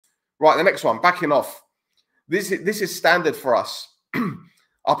Right, the next one, backing off. This is standard for us.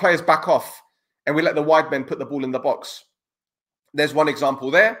 Our players back off and we let the wide men put the ball in the box. There's one example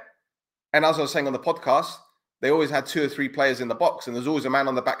there. And as I was saying on the podcast, they always had 2 or 3 players in the box and there's always a man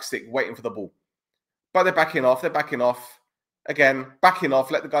on the back stick waiting for the ball. But they're backing off. Again, backing off.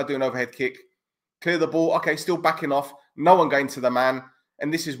 Let the guy do an overhead kick. Clear the ball. Okay, still backing off. No one going to the man.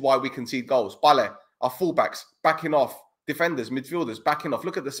 And this is why we concede goals. Bale, our fullbacks, backing off. Defenders, midfielders, backing off.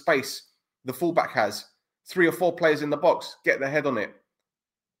 Look at the space the fullback has. 3 or 4 players in the box. Get their head on it.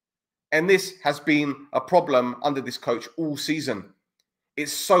 And this has been a problem under this coach all season.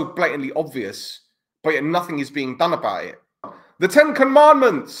 It's so blatantly obvious, but yet nothing is being done about it. The 10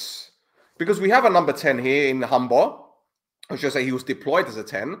 Commandments. Because we have a number 10 here in Hambo. I should say he was deployed as a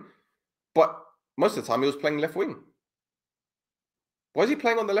 10, but most of the time he was playing left wing. Why is he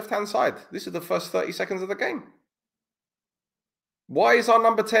playing on the left-hand side? This is the first 30 seconds of the game. Why is our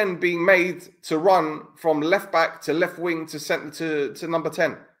number 10 being made to run from left back to left wing to center to number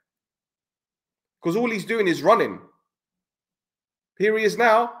 10? Because all he's doing is running. Here he is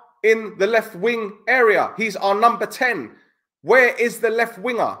now in the left wing area. He's our number 10. Where is the left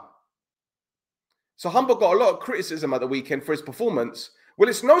winger? So Humble got a lot of criticism at the weekend for his performance. Well,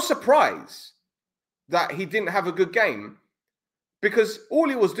 it's no surprise that he didn't have a good game because all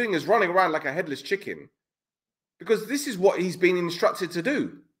he was doing is running around like a headless chicken because this is what he's been instructed to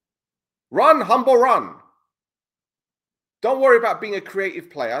do. Run, Humble, run. Don't worry about being a creative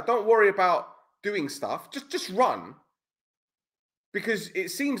player. Don't worry about doing stuff. Just run. Because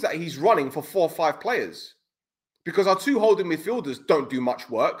it seems that he's running for 4 or 5 players. Because our 2 holding midfielders don't do much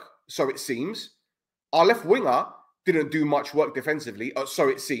work, so it seems. Our left winger didn't do much work defensively, so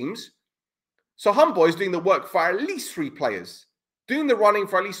it seems. So Humbo is doing the work for at least 3 players. Doing the running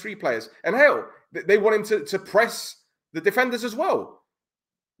for at least 3 players. And hell, they want him to press the defenders as well.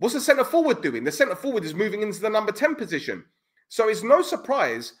 What's the centre forward doing? The centre forward is moving into the number 10 position. So it's no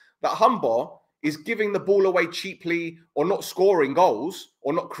surprise that Humbo is giving the ball away cheaply or not scoring goals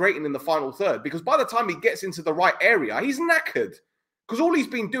or not creating in the final third. Because by the time he gets into the right area, he's knackered. Because all he's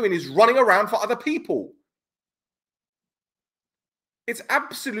been doing is running around for other people. It's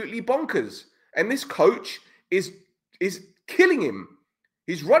absolutely bonkers. And this coach is killing him.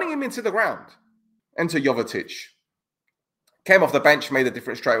 He's running him into the ground. Enter Jovetic. Came off the bench, made a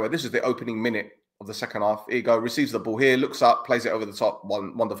difference straight away. This is the opening minute of the second half. Here you go. Receives the ball here, looks up, plays it over the top.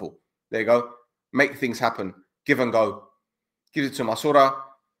 Wonderful. There you go. Make things happen. Give and go. Gives it to Masura.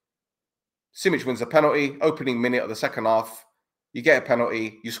 Simic wins the penalty. Opening minute of the second half. You get a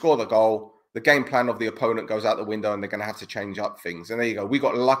penalty. You score the goal. The game plan of the opponent goes out the window and they're going to have to change up things. And there you go. We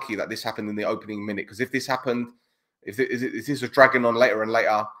got lucky that this happened in the opening minute. Because if this happened, if this was dragging on later and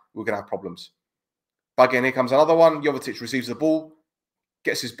later, we're going to have problems. But again, here comes another one. Jovetic receives the ball.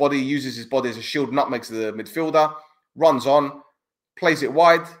 Gets his body. Uses his body as a shield. Nutmegs the midfielder. Runs on. Plays it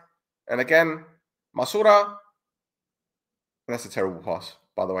wide. And again, Masura. And that's a terrible pass,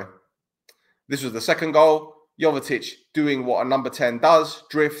 by the way. This was the second goal. Jovetic doing what a number 10 does.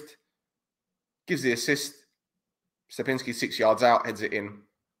 Drift. Gives the assist. Stepinski 6 yards out. Heads it in.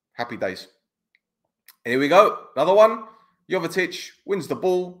 Happy days. And here we go. Another one. Jovetic wins the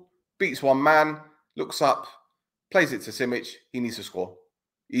ball. Beats one man. Looks up. Plays it to Simic. He needs to score.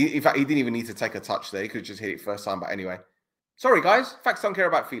 In fact, he didn't even need to take a touch there. He could just hit it first time. But anyway. Sorry, guys. Facts don't care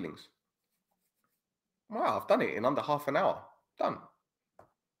about feelings. Wow, I've done it in under half an hour. Done.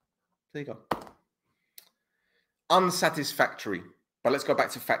 There you go. Unsatisfactory. But let's go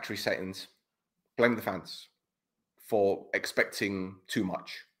back to factory settings. Blame the fans for expecting too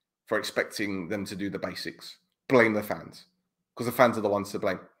much. For expecting them to do the basics. Blame the fans. Because the fans are the ones to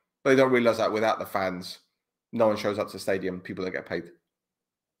blame. But they don't realise that without the fans, no one shows up to the stadium. People don't get paid.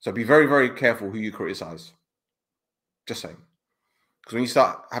 So be very, very careful who you criticise. Just saying. Because when you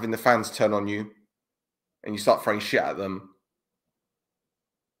start having the fans turn on you, and you start throwing shit at them,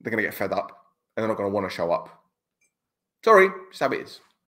 they're going to get fed up. And they're not going to want to show up. Sorry, just how it is.